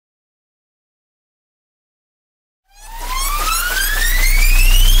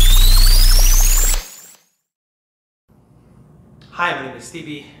Hi, my name is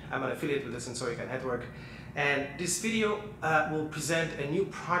Stevie. I'm an affiliate with the Sensorica network, and this video will present a new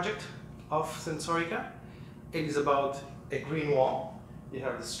project of Sensorica. It is about a green wall. You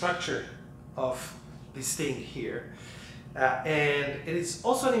have the structure of this thing here, and it is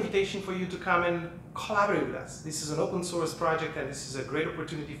also an invitation for you to come and collaborate with us. This is an open source project, and this is a great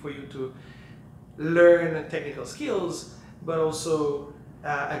opportunity for you to learn technical skills, but also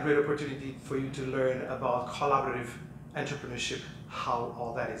a great opportunity for you to learn about collaborative entrepreneurship, how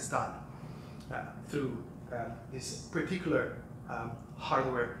all that is done through this particular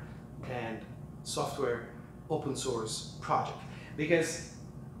hardware and software open source project. Because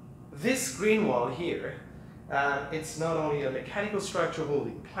this green wall here, it's not only a mechanical structure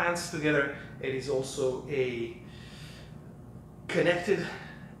holding plants together, it is also a connected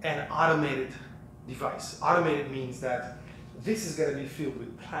and automated device. Automated means that this is going to be filled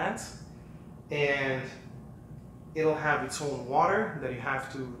with plants, and it'll have its own water that you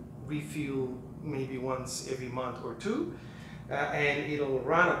have to refill maybe once every month or two, and it'll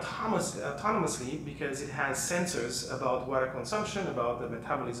run autonomously because it has sensors about water consumption, about the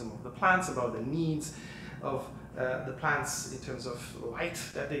metabolism of the plants, about the needs of the plants in terms of light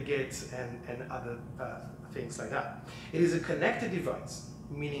that they get, and other things like that. It is a connected device,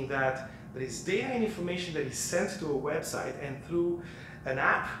 meaning that there is data and information that is sent to a website, and through an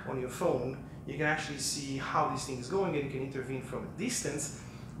app on your phone you can actually see how this thing is going, and you can intervene from a distance.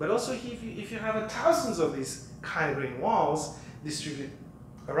 But also if you have thousands of these kind of green walls distributed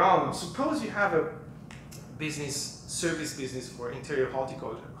around, suppose you have a service business for interior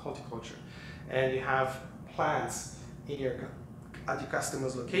horticulture, and you have plants at your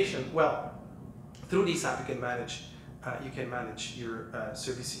customer's location. Well, through this app you can manage your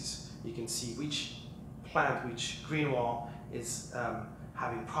services. You can see which plant, which green wall is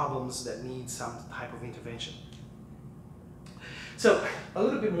having problems that need some type of intervention. So a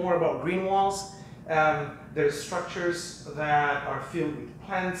little bit more about green walls. There's structures that are filled with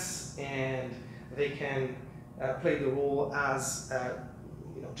plants, and they can play the role as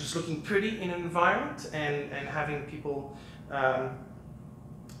just looking pretty in an environment and having people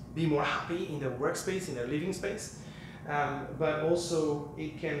be more happy in their workspace, in their living space. But also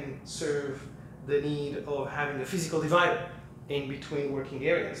it can serve the need of having a physical divider in between working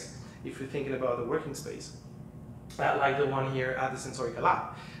areas, if you're thinking about the working space, like the one here at the Sensorica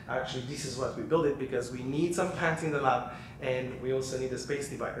lab. Actually, this is what we built it because we need some plants in the lab, and we also need a space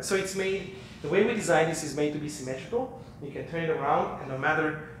divider. So it's made, the way we designed this is made to be symmetrical. You can turn it around, and no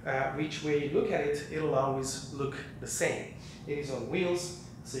matter which way you look at it, it'll always look the same. It is on wheels,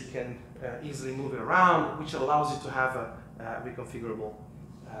 so you can easily move it around, which allows you to have a reconfigurable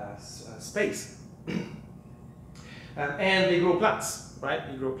space. And they grow plants, right?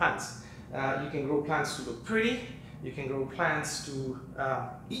 You grow plants. You can grow plants to look pretty. You can grow plants to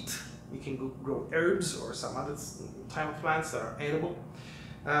eat. You can grow herbs or some other type of plants that are edible.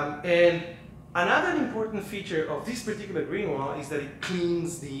 And another important feature of this particular green wall is that it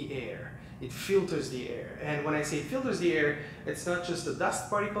cleans the air. It filters the air. And when I say filters the air, it's not just the dust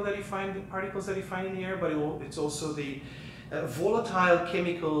particles that you find in the air, but it's also the volatile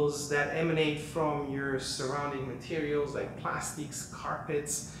chemicals that emanate from your surrounding materials like plastics,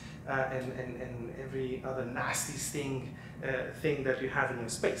 carpets, and every other nasty thing that you have in your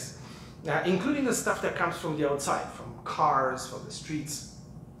space, including the stuff that comes from the outside, from cars, from the streets,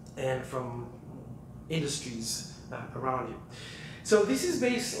 and from industries around you. So this is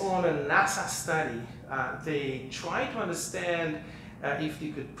based on a NASA study. They tried to understand if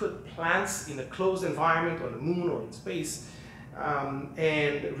you could put plants in a closed environment on the moon or in space,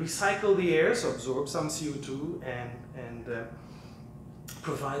 and recycle the air, so absorb some CO2 and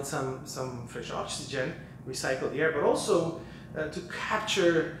provide some fresh oxygen, recycle the air, but also to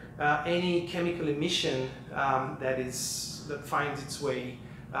capture any chemical emission that finds its way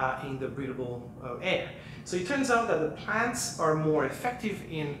in the breathable air. So it turns out that the plants are more effective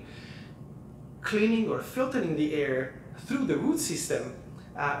in cleaning or filtering the air through the root system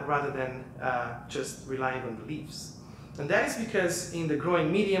rather than just relying on the leaves. And that is because in the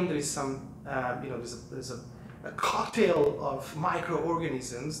growing medium there is some, there's a cocktail of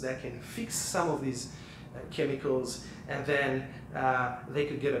microorganisms that can fix some of these chemicals, and then they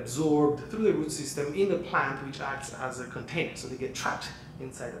could get absorbed through the root system in the plant, which acts as a container. So they get trapped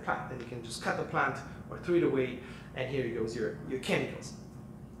inside the plant. Then you can just cut the plant or throw it away, and here goes your chemicals.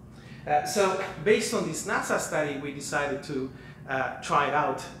 So based on this NASA study, we decided to try it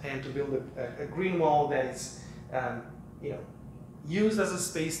out and to build a green wall that is used as a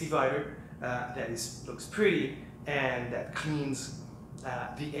space divider, that looks pretty, and that cleans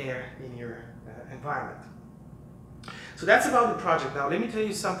the air in your environment. So that's about the project. Now let me tell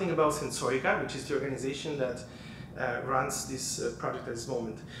you something about Sensorica, which is the organization that runs this project at this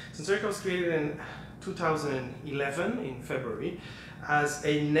moment. Sensorica was created in 2011 in February as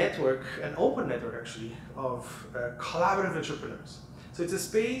a network, an open network actually, of collaborative entrepreneurs. So it's a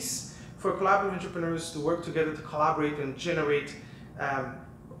space for collaborative entrepreneurs to work together to collaborate and generate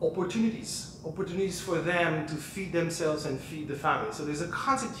opportunities for them to feed themselves and feed the family. So there's a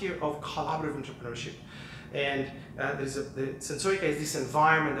concept here of collaborative entrepreneurship. And Sensorica is this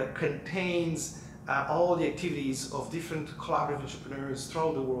environment that contains all the activities of different collaborative entrepreneurs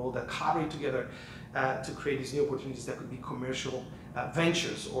throughout the world that collaborate together to create these new opportunities that could be commercial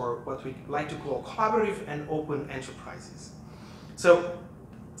ventures, or what we like to call collaborative and open enterprises. So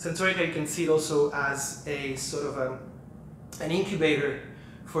Sensorica, you can see it also as a sort of an incubator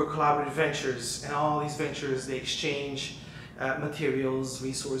for collaborative ventures, and all these ventures, they exchange materials,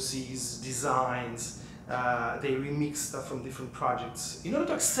 resources, designs, they remix stuff from different projects in order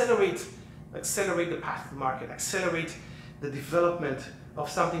to accelerate the path to market, accelerate the development of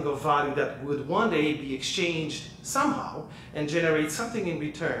something of value that would one day be exchanged somehow and generate something in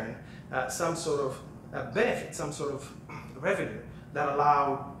return, some sort of benefit, some sort of revenue that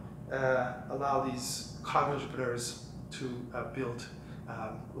allow these collaborative entrepreneurs to build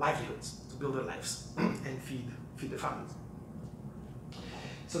livelihoods, to build their lives and feed their families.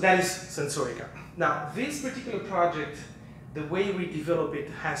 So that is Sensorica. Now, this particular project, the way we develop it,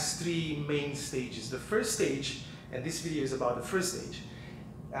 has three main stages. The first stage, and this video is about the first stage.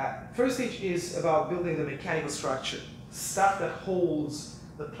 First stage is about building the mechanical structure, stuff that holds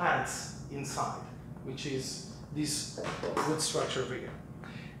the plants inside, which is this wood structure over here.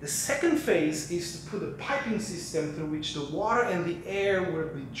 The second phase is to put a piping system through which the water and the air will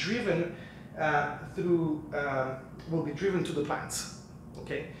be driven to the plants.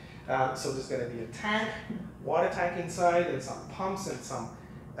 Okay, so there's going to be a tank, water tank inside, and some pumps and some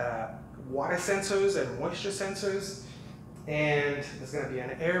water sensors and moisture sensors, and there's going to be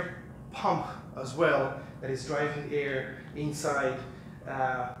an air pump as well that is driving air inside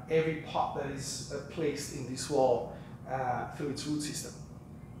every pot that is placed in this wall through its root system.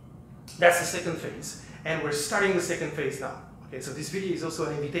 That's the second phase, and we're starting the second phase now. Okay, so this video is also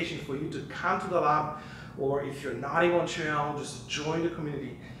an invitation for you to come to the lab, or if you're not in Montreal, just join the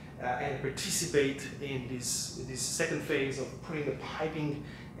community and participate in this second phase of putting the piping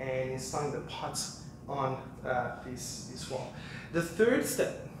and installing the pots on this wall. The third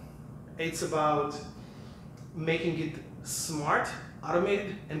step, it's about making it smart,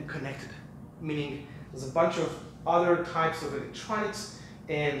 automated, and connected. Meaning there's a bunch of other types of electronics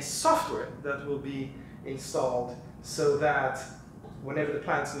and software that will be installed so that whenever the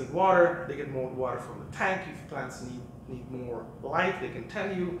plants need water, they get more water from the tank. If the plants need more light, they can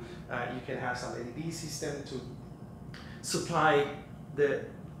tell you. You can have some LED system to supply the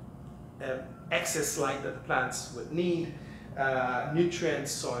excess light that the plants would need,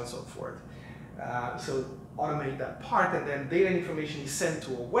 nutrients, so on and so forth. So automate that part, and then data information is sent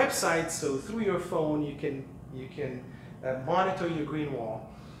to a website. So through your phone, you can monitor your green wall.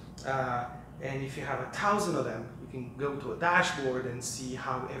 And if you have 1,000 of them, you can go to a dashboard and see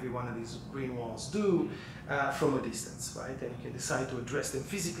how every one of these green walls do from a distance, right? And you can decide to address them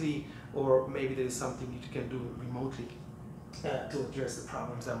physically, or maybe there is something you can do remotely to address the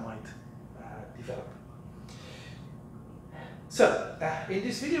problems that might develop. So in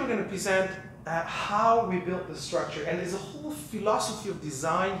this video, we're going to present how we built the structure, and there's a whole philosophy of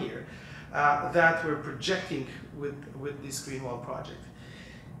design here that we're projecting with this green wall project.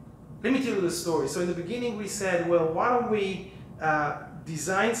 Let me tell you the story. So in the beginning we said, well, why don't we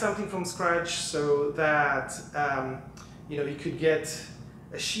design something from scratch so that you could get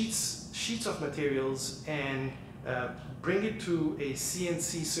sheets of materials and bring it to a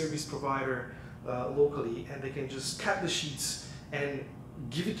CNC service provider locally, and they can just cut the sheets and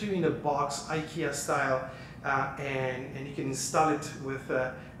give it to you in a box, IKEA style, and you can install it with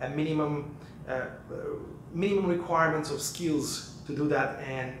a minimum requirements of skills to do that,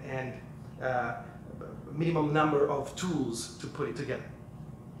 and minimum number of tools to put it together.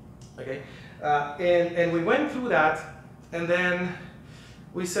 Okay, and we went through that, and then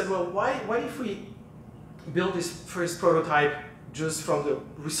we said, well, why if we build this first prototype just from the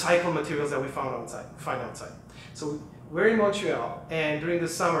recycled materials that we find outside? So we're in Montreal, and during the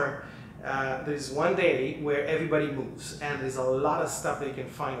summer, there's one day where everybody moves, and there's a lot of stuff that you can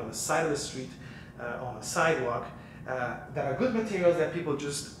find on the side of the street, on the sidewalk, that are good materials that people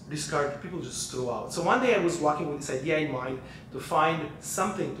just discard, people just throw out. So one day I was walking with this idea in mind to find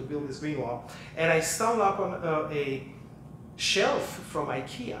something to build this green wall, and I stumbled upon a shelf from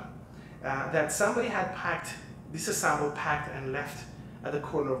IKEA that somebody had packed disassembled, packed, and left at the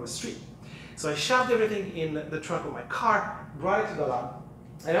corner of a street. So I shoved everything in the trunk of my car, brought it to the lab,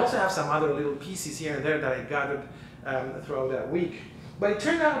 and I also have some other little pieces here and there that I gathered throughout that week. But it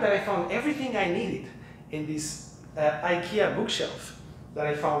turned out that I found everything I needed in this IKEA bookshelf that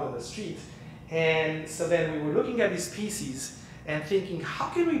I found on the street. And so then we were looking at these pieces and thinking, how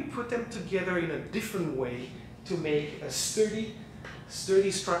can we put them together in a different way to make a sturdy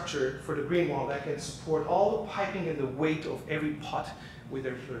structure for the green wall that can support all the piping and the weight of every pot with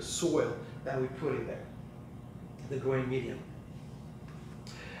the soil that we put in there, the growing medium.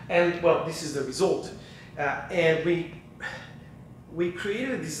 And well, this is the result. And we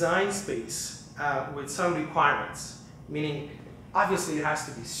created a design space with some requirements, meaning obviously it has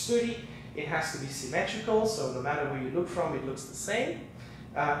to be sturdy, it has to be symmetrical, so no matter where you look from, it looks the same.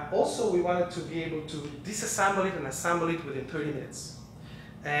 Also, we wanted to be able to disassemble it and assemble it within 30 minutes.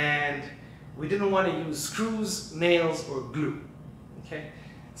 And we didn't want to use screws, nails, or glue. Okay?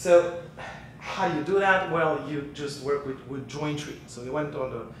 So how do you do that? Well, you just work with jointry. So we went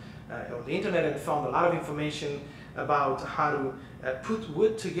on the internet and found a lot of information about how to put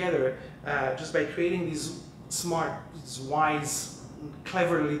wood together just by creating these smart, wise,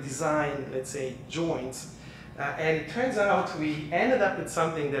 cleverly designed, let's say, joints. And it turns out we ended up with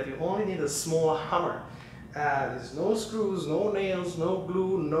something that you only need a small hammer. There's no screws, no nails, no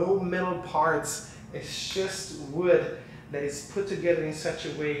glue, no metal parts. It's just wood that is put together in such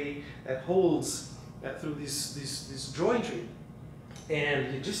a way that holds through this jointry.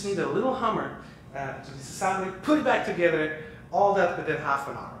 And you just need a little hammer to disassemble it, put it back together, all that within half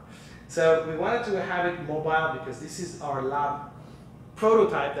an hour. So we wanted to have it mobile because this is our lab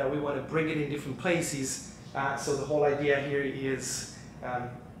prototype that we want to bring it in different places. So the whole idea here is,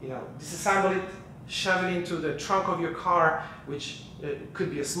 disassemble it, shove it into the trunk of your car, which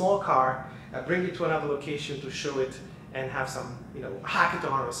could be a small car, bring it to another location to show it, and have some,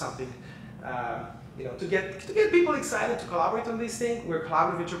 hackathon or something, to get people excited to collaborate on this thing. We're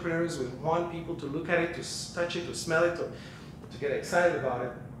collaborative entrepreneurs. We want people to look at it, to touch it, to smell it, to get excited about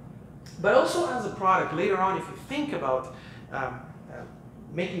it. But also as a product, later on, if you think about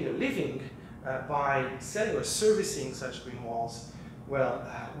making a living by selling or servicing such green walls, well,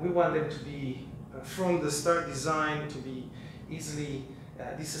 we want them to be, from the start design, to be easily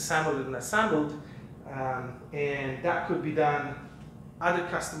disassembled and assembled, and that could be done at the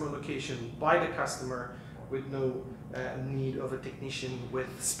customer location by the customer with no need of a technician with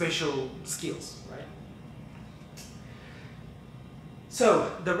special skills, right?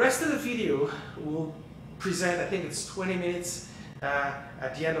 So the rest of the video will present, I think it's 20 minutes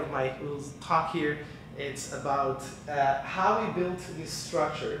at the end of my little talk here. It's about how we built this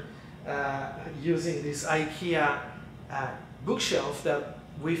structure using this IKEA bookshelf that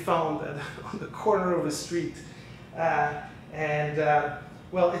we found on the corner of a street.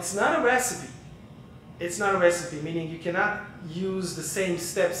 Well, it's not a recipe. It's not a recipe, meaning you cannot use the same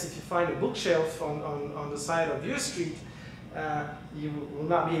steps. If you find a bookshelf on the side of your street, you will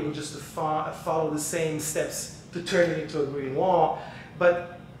not be able just to follow the same steps to turn it into a green wall.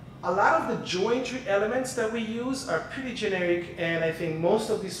 But a lot of the jointry elements that we use are pretty generic, and I think most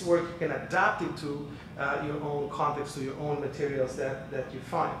of this work you can adapt it to your own context, to your own materials that you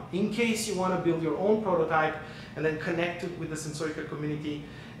find. In case you want to build your own prototype and then connect it with the Sensorica community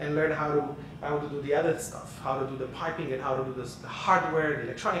and learn how to do the other stuff, how to do the piping and how to do the hardware, the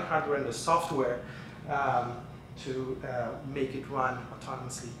electronic hardware and the software to make it run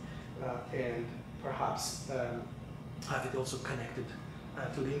autonomously and perhaps have it also connected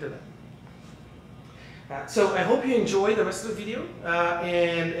to the internet. So I hope you enjoy the rest of the video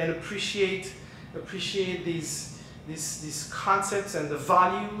and appreciate these concepts and the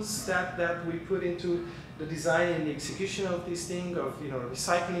values that we put into the design and the execution of this thing, of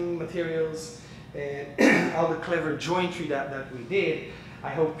recycling materials and all the clever jointry that we did. I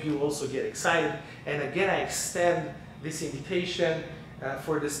hope you also get excited. And again, I extend this invitation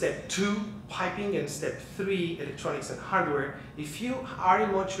for the step 2 piping and step 3 electronics and hardware. If you are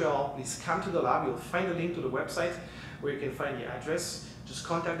in Montreal, please come to the lab. You'll find a link to the website where you can find the address. Just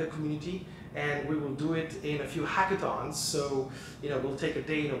contact the community and we will do it in a few hackathons. So we'll take a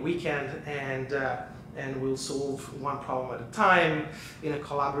day and a weekend and we'll solve one problem at a time in a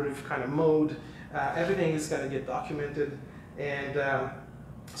collaborative kind of mode. Everything is going to get documented, and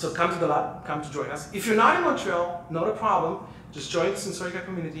so come to the lab, come to join us. If you're not in Montreal, not a problem. Just join the Sensorica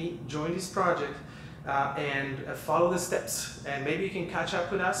community, join this project, and follow the steps. And maybe you can catch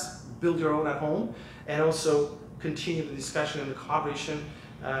up with us, build your own at home, and also continue the discussion and the collaboration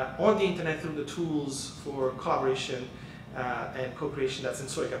on the internet through the tools for collaboration and co-creation that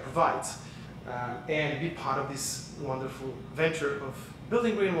Sensorica provides. and be part of this wonderful venture of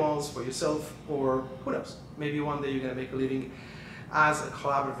building green walls for yourself, or who knows, maybe one day you're going to make a living as a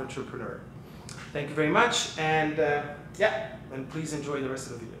collaborative entrepreneur. Thank you very much, and and please enjoy the rest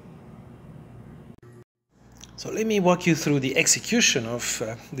of the video. So let me walk you through the execution of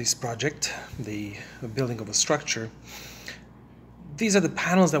this project, the building of a structure. These are the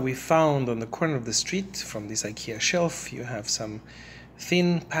panels that we found on the corner of the street from this IKEA shelf. You have some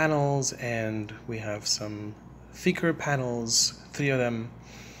thin panels and we have some thicker panels, 3 of them.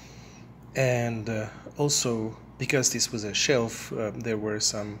 And also, because this was a shelf, there were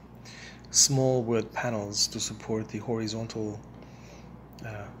some small wood panels to support the horizontal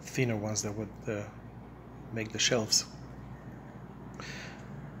thinner ones that would make the shelves.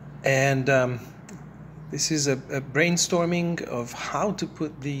 And this is a brainstorming of how to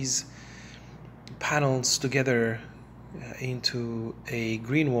put these panels together into a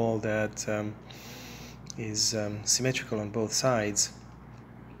green wall that is symmetrical on both sides.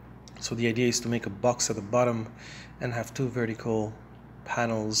 So the idea is to make a box at the bottom and have 2 vertical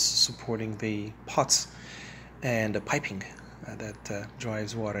panels supporting the pots and a piping that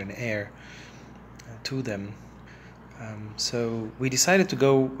drives water and air to them. So we decided to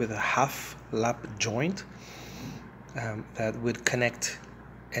go with a half lap joint that would connect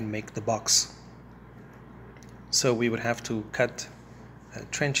and make the box. So we would have to cut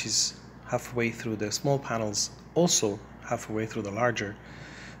trenches halfway through the small panels, also halfway through the larger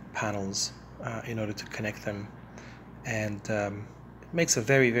panels in order to connect them, and it makes a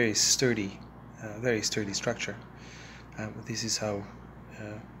very sturdy structure. This is how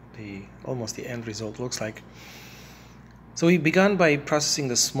almost the end result looks like. So we began by processing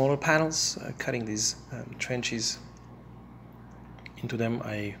the smaller panels, cutting these trenches into them.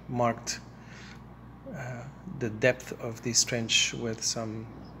 I marked the depth of this trench with some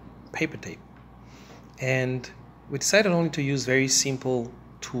paper tape, and we decided only to use very simple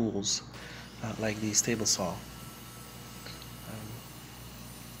tools like this table saw.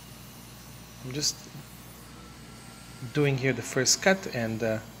 I'm just doing here the first cut, and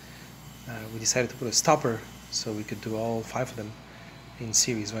we decided to put a stopper so we could do all 5 of them in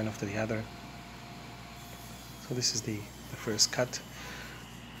series, one after the other. So this is the first cut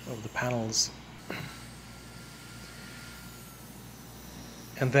of the panels.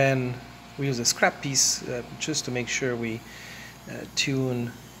 And then we use a scrap piece just to make sure we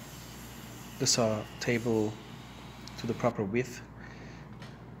tune the saw table to the proper width.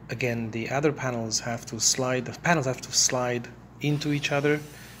 Again, the other panels have to slide, into each other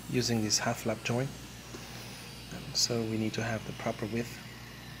using this half lap joint. So we need to have the proper width.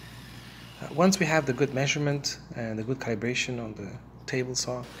 Once we have the good measurement and the good calibration on the table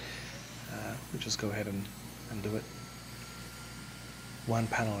saw, we just go ahead and do it 1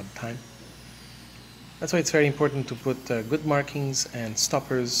 panel at a time. That's why it's very important to put good markings and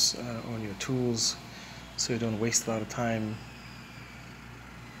stoppers on your tools, so you don't waste a lot of time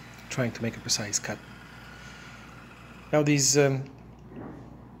trying to make a precise cut. Now these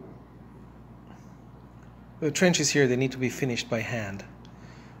the trenches here, they need to be finished by hand.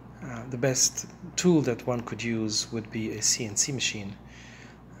 The best tool that one could use would be a CNC machine,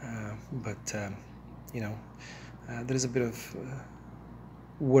 but you know, there is a bit of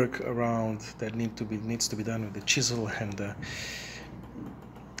work around that needs to be done with the chisel and a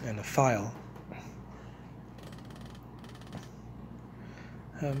file,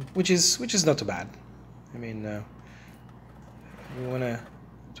 which is not too bad. I mean, we want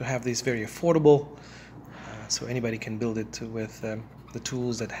to have this very affordable, so anybody can build it with the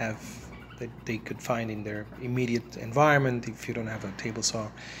tools that they could find in their immediate environment. If you don't have a table saw,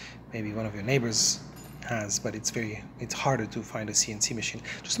 maybe one of your neighbors has, but it's harder to find a CNC machine.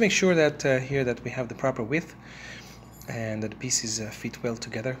 Just make sure that here that we have the proper width and that the pieces fit well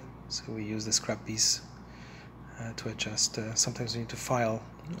together. So we use the scrap piece to adjust. Sometimes we need to file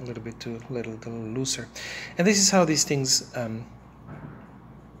a little bit a little looser. And this is how these things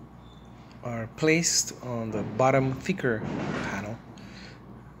are placed on the bottom thicker panel.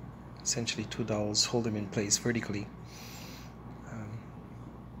 Essentially 2 dowels hold them in place vertically.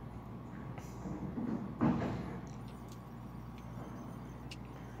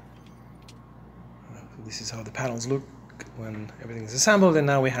 This is how the panels look when everything is assembled, and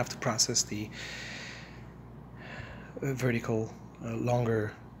now we have to process the vertical,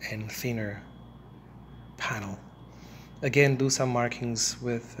 longer and thinner panel. Again, do some markings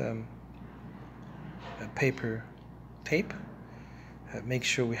with paper tape. Make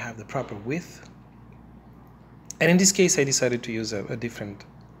sure we have the proper width. And in this case, I decided to use a different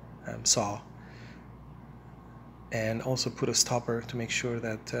saw, and also put a stopper to make sure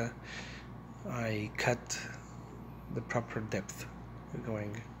that I cut the proper depth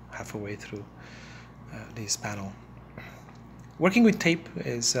going halfway through this panel. Working with tape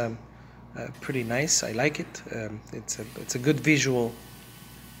is pretty nice. I like it. It's a good visual.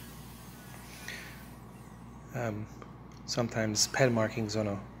 Sometimes pen markings on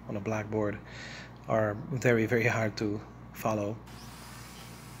a blackboard are very, very hard to follow.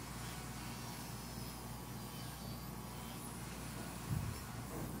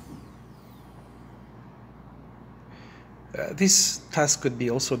 This task could be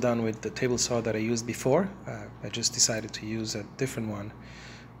also done with the table saw that I used before. I just decided to use a different one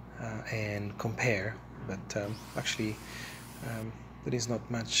and compare, but actually there is not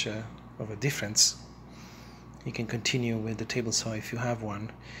much of a difference. You can continue with the table saw if you have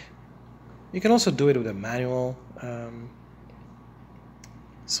one. You can also do it with a manual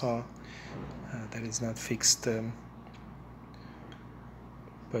saw that is not fixed,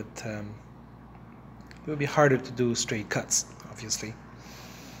 but it would be harder to do straight cuts, obviously.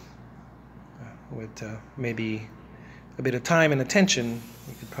 With maybe a bit of time and attention,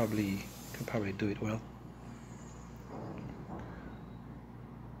 you could probably do it well.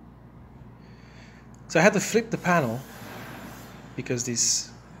 So I had to flip the panel because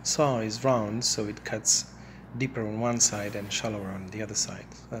this saw is round, so it cuts deeper on one side and shallower on the other side.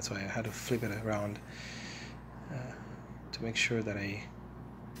 That's why I had to flip it around to make sure that I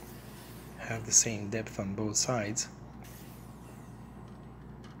have the same depth on both sides.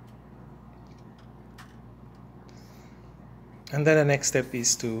 And then the next step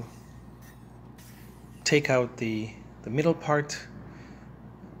is to take out the middle part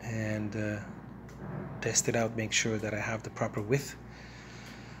and test it out, make sure that I have the proper width.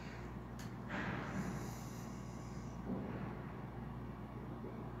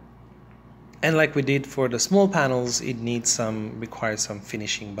 And like we did for the small panels, it requires some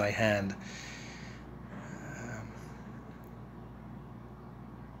finishing by hand.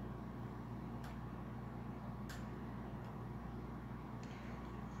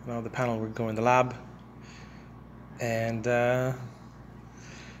 Now the panel will go in the lab, and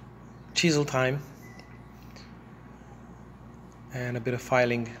chisel time and a bit of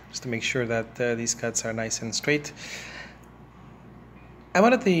filing just to make sure that these cuts are nice and straight. I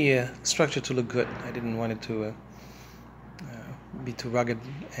wanted the structure to look good. I didn't want it to be too rugged,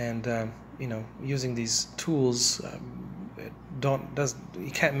 and you know, using these tools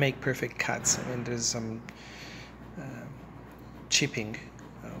you can't make perfect cuts. I mean, there's some chipping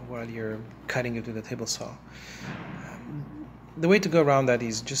while you're cutting it with a table saw. The way to go around that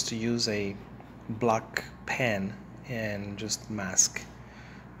is just to use a black pen and just mask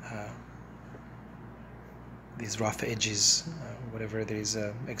these rough edges, whatever there is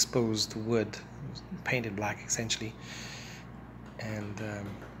exposed wood, painted black essentially, and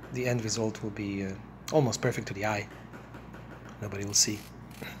the end result will be almost perfect to the eye. Nobody will see.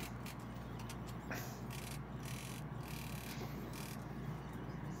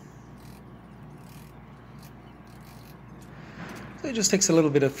 So it just takes a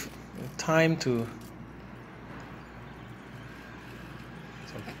little bit of time some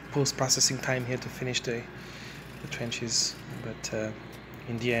post-processing time here to finish the trenches, but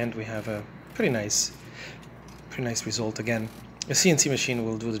in the end we have a pretty nice result. Again, a CNC machine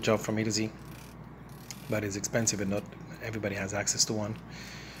will do the job from A to Z, but it's expensive and not everybody has access to one.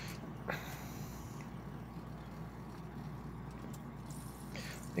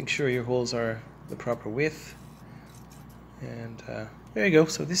 Make sure your holes are the proper width, and there you go.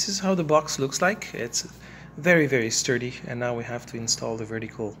 So this is how the box looks like. It's very, very sturdy, and now we have to install the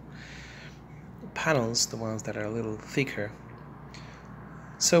vertical panels, the ones that are a little thicker.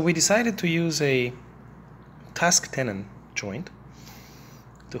 So we decided to use a task tenon joint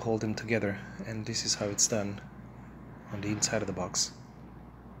to hold them together, and this is how it's done on the inside of the box.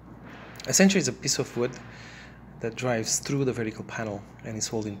 Essentially, it's a piece of wood that drives through the vertical panel and is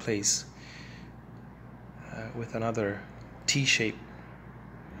held in place with another T-shaped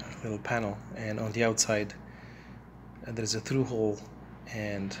little panel, and on the outside there's a through hole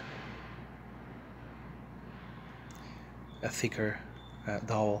and a thicker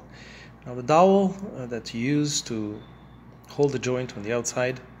dowel. Now the dowel that's used to hold the joint on the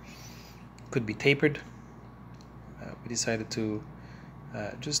outside could be tapered. We decided to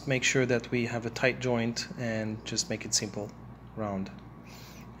just make sure that we have a tight joint and just make it simple, round,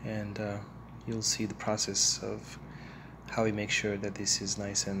 and you'll see the process of how we make sure that this is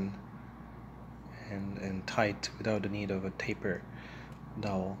nice and tight without the need of a taper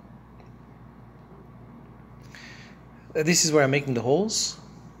dowel. This is where I'm making the holes,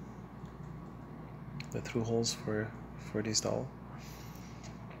 the through holes for this dowel.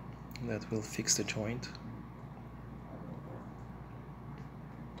 that will fix the joint.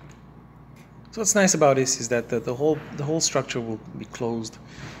 So what's nice about this is that the whole structure will be closed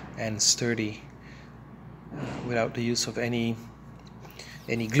and sturdy without the use of any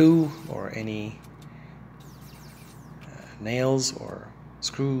glue or any nails or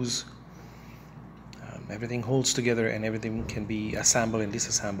screws. Everything holds together and everything can be assembled and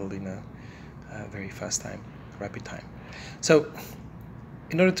disassembled in a very fast time, rapid time. So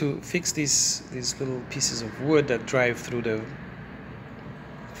in order to fix these little pieces of wood that drive through the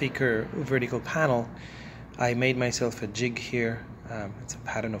thicker vertical panel, I made myself a jig here. It's a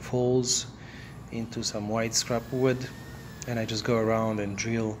pattern of holes into some white scrap wood, and I just go around and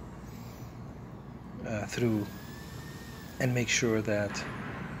drill through and make sure that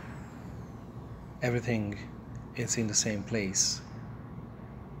everything is in the same place.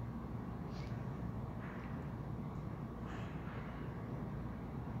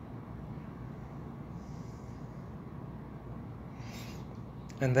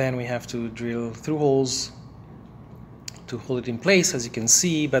 And then we have to drill through holes to hold it in place, as you can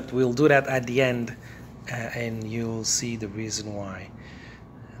see, but we'll do that at the end and you'll see the reason why.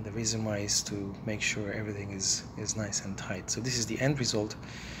 And the reason why is to make sure everything is nice and tight. So this is the end result,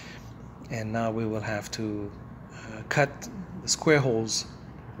 and now we will have to cut the square holes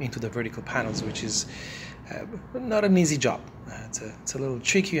into the vertical panels, which is not an easy job. It's a little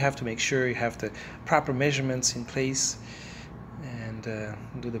tricky. You have to make sure you have the proper measurements in place and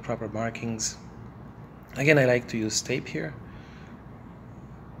do the proper markings. Again, I like to use tape here.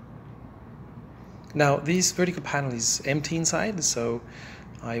 Now this vertical panel is empty inside, so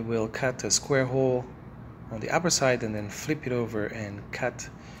I will cut a square hole on the upper side and then flip it over and cut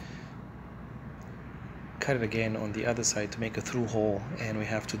it again on the other side to make a through hole, and we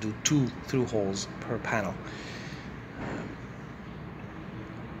have to do 2 through holes per panel.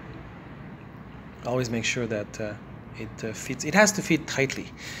 Always make sure that it fits. It has to fit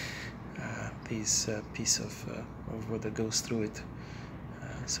tightly. This piece of wood that goes through it.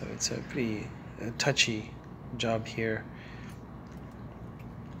 So it's a pretty touchy job here.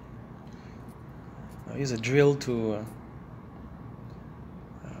 I'll use a drill to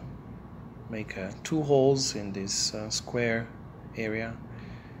make 2 holes in this square area.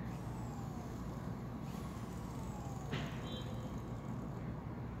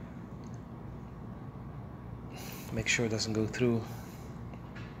 Make sure it doesn't go through,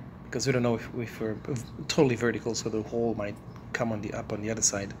 because we don't know if we're totally vertical, so the hole might come up on the other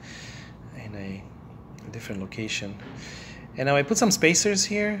side in a different location. And now I put some spacers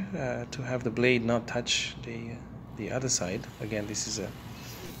here to have the blade not touch the other side. Again, this is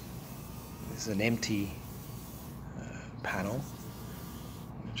an empty panel.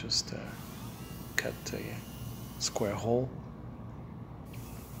 Just cut a square hole.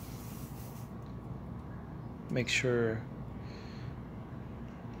 Make sure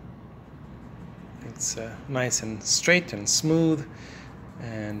it's nice and straight and smooth,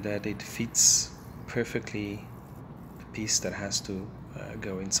 and that it fits perfectly the piece that has to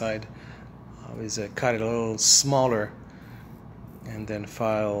go inside. Always cut it a little smaller and then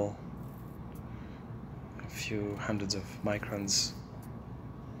file a few hundreds of microns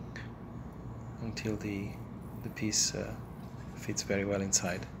until the piece fits very well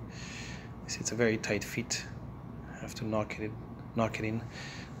inside. It's a very tight fit. I have to knock it in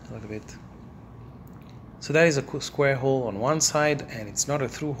a little bit. So that is a square hole on one side, and it's not a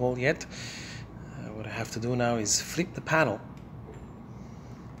through hole yet. What I have to do now is flip the panel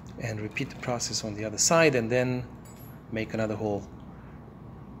and repeat the process on the other side, and then make another hole,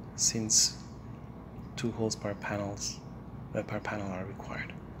 since 2 holes per panel are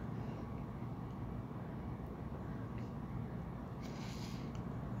required.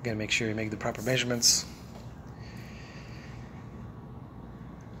 Again, make sure you make the proper measurements.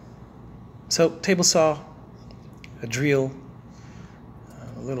 So table saw, a drill,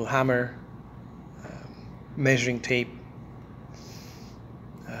 a little hammer, measuring tape.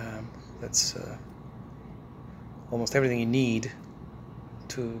 That's almost everything you need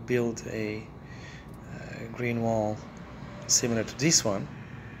to build a green wall similar to this one.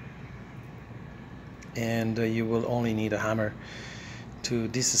 And you will only need a hammer to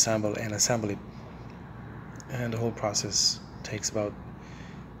disassemble and assemble it, and the whole process takes about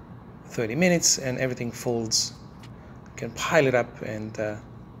 30 minutes, and everything folds. You can pile it up and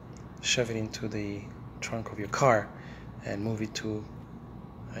shove it into the trunk of your car and move it to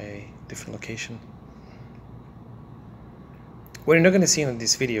a different location. What you're not going to see in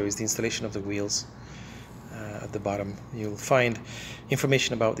this video is the installation of the wheels. At the bottom you'll find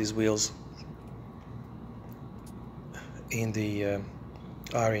information about these wheels in the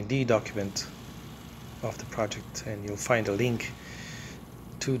R&D document of the project, and you'll find a link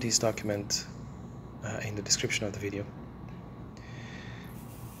to this document in the description of the video.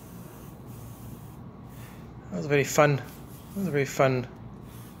 It was a very fun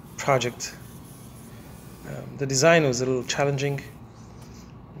project. The design was a little challenging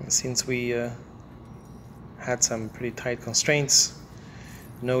since we had some pretty tight constraints,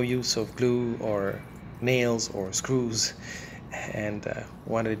 no use of glue or nails or screws, and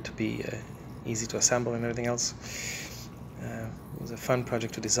wanted it to be easy to assemble and everything else. It was a fun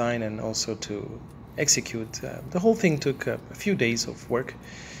project to design and also to execute. The whole thing took a few days of work.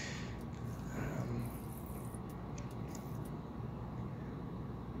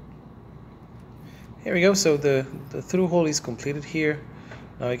 Here we go, so the through hole is completed here.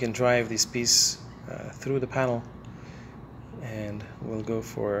 Now I can drive this piece through the panel, and we'll go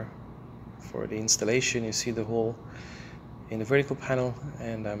for the installation. You see the hole in the vertical panel,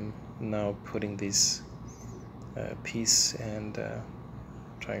 and I'm now putting this piece and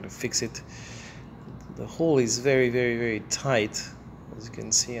trying to fix it. The hole is very tight. As you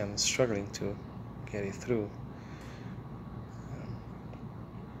can see, I'm struggling to get it through.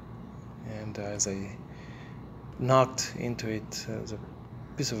 And as I knocked into it, there's a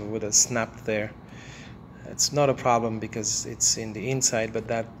piece of wood that snapped there. It's not a problem because it's in the inside, but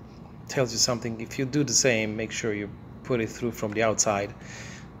that tells you something. If you do the same, make sure you put it through from the outside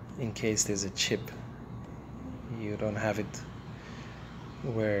in case there's a chip. You don't have it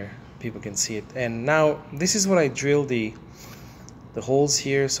where people can see it. And now this is what I drilled the holes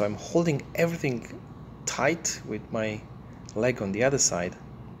here, so I'm holding everything tight with my leg on the other side.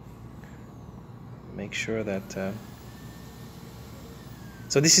 Make sure that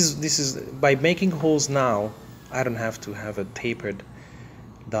so this is by making holes now, I don't have to have a tapered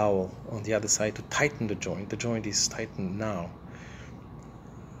dowel on the other side to tighten the joint. The joint is tightened now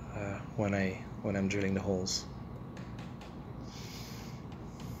when I'm drilling the holes.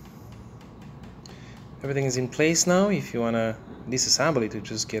 Everything is in place now. If you want to disassemble it, you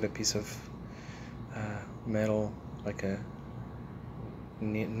just get a piece of metal like a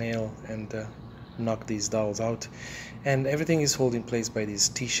nail and knock these dowels out, and everything is held in place by this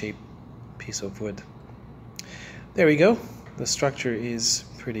T-shaped piece of wood. There we go. The structure is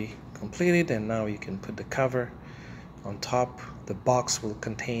pretty completed, and now you can put the cover on top. The box will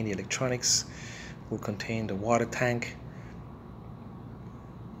contain the electronics, will contain the water tank,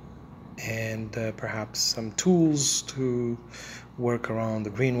 and perhaps some tools to work around the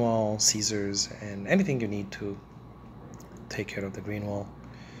green wall, scissors, and anything you need to take care of the green wall.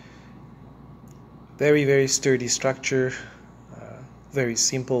 Very sturdy structure, very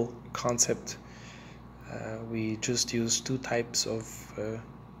simple concept. We just use two types of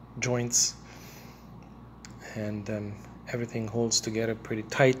joints, and everything holds together pretty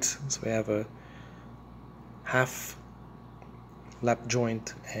tight. So we have a half lap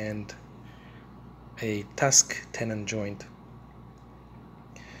joint and a tusk tenon joint.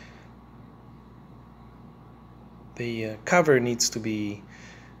 The cover needs to be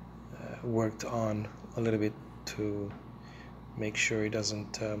worked on a little bit to make sure it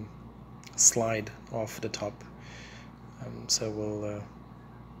doesn't slide off the top. So we'll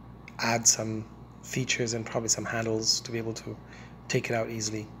add some features and probably some handles to be able to take it out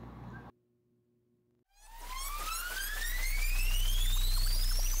easily.